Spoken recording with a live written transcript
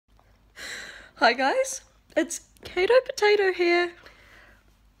Hi guys, it's Caito Potatoe here.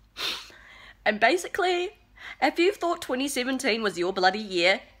 And basically, if you thought 2017 was your bloody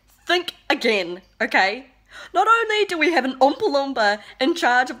year, think again, okay? Not only do we have an Oompa Loompa in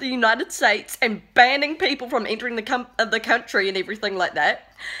charge of the United States and banning people from entering the country and everything like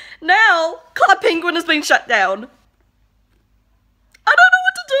that, now Club Penguin has been shut down. I don't know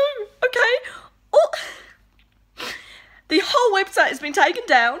what to do, okay? The whole website has been taken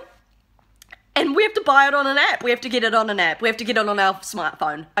down. And we have to buy it on an app. We have to get it on an app. We have to get it on our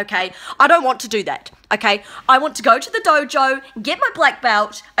smartphone, okay? I don't want to do that, okay? I want to go to the dojo, get my black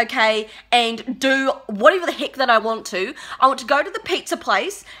belt, okay, and do whatever the heck that I want to. I want to go to the pizza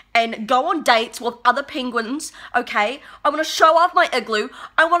place and go on dates with other penguins, okay? I want to show off my igloo.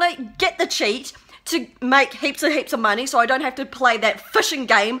 I want to get the cheat to make heaps of money so I don't have to play that fishing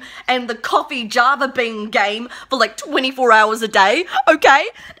game and the coffee Java bean game for like 24 hours a day, okay?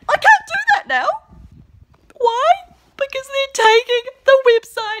 I can't do that now. Why? Because they're taking the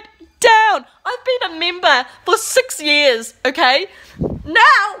website down. I've been a member for 6 years, okay?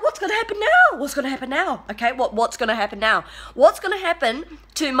 Now, what's going to happen now? What's going to happen now? Okay, what's going to happen now? What's going to happen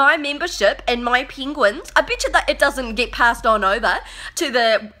to my membership and my penguins? I bet you that it doesn't get passed on over to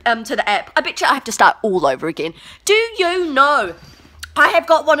the app. I bet you I have to start all over again. Do you know? I have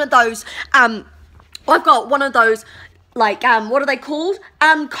got one of those. I've got one of those. Like what are they called?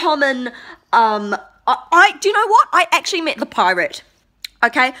 Uncommon. Do you know what? I actually met the pirate.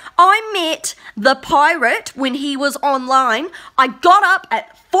 Okay, I met the pirate when he was online. I got up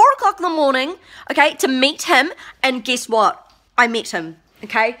at 4 o'clock in the morning, okay, to meet him, and guess what? I met him,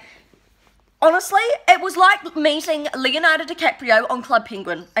 okay? Honestly, it was like meeting Leonardo DiCaprio on Club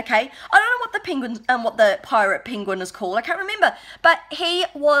Penguin, okay? I don't know what the penguin, what the pirate penguin is called, I can't remember, but he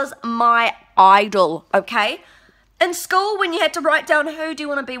was my idol, okay? In school, when you had to write down who do you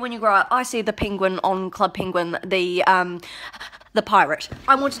want to be when you grow up, I see the penguin on Club Penguin, the pirate.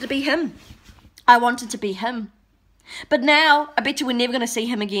 I wanted to be him. I wanted to be him. But now, I bet you we're never going to see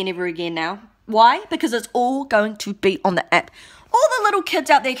him again ever again now. Why? Because it's all going to be on the app. All the little kids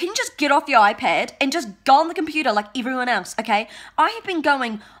out there, can you just get off your iPad and just go on the computer like everyone else, okay? I have been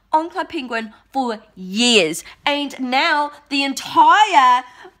going on Club Penguin for years. And now, the entire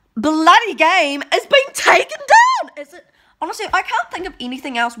bloody game is being taken down. Is it? Honestly, I can't think of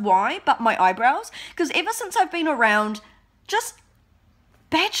anything else why but my eyebrows. Because ever since I've been around, just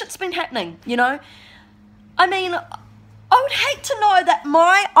bad shit's been happening, you know? I mean, I would hate to know that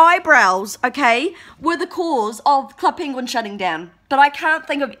my eyebrows, okay, were the cause of Club Penguin shutting down. But I can't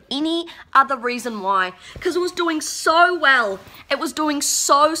think of any other reason why. Because it was doing so well. It was doing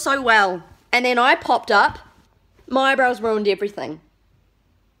so well. And then I popped up. My eyebrows ruined everything.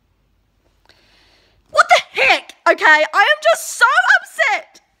 What the heck? Okay, I am just so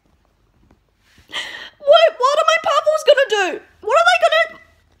upset. What are my puffles gonna do?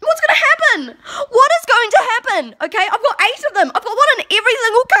 What's gonna happen? What is going to happen? Okay, I've got 8 of them. I've got one in every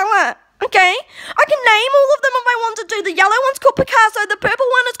single colour. Okay, I can name all of them if I want to do. The yellow one's called Picasso, the purple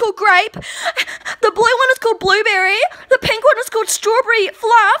one is called Grape, the blue one is called Blueberry, the pink one is called Strawberry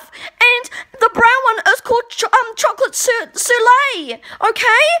Fluff, and the brown one is called Chocolate Soleil.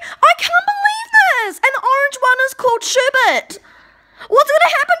 Okay, I can't believe this. And the orange one is called Sherbet. What's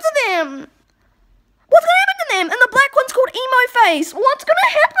gonna happen to them? What's going to happen to them? And the black one's called Emo Face. What's going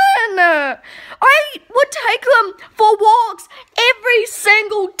to happen? I would take them for walks every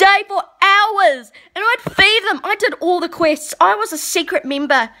single day for hours. And I'd feed them. I did all the quests. I was a secret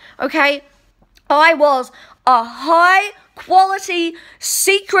member, okay? I was a high quality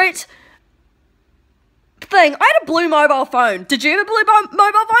secret thing. I had a blue mobile phone. Did you have a blue mobile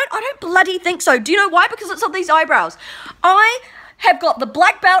phone? I don't bloody think so. Do you know why? Because it's of these eyebrows. I have got the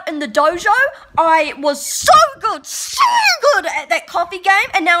black belt in the dojo. I was so good at that coffee game,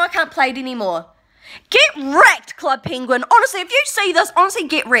 and now I can't play it anymore. Get wrecked, Club Penguin. Honestly, if you see this, honestly,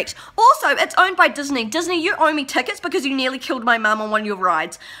 get wrecked. Also, it's owned by Disney. Disney, you owe me tickets because you nearly killed my mum on one of your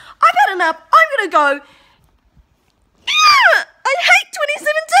rides. I've had enough. I'm gonna go. I hate 2017.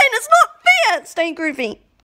 It's not fair. Stay groovy.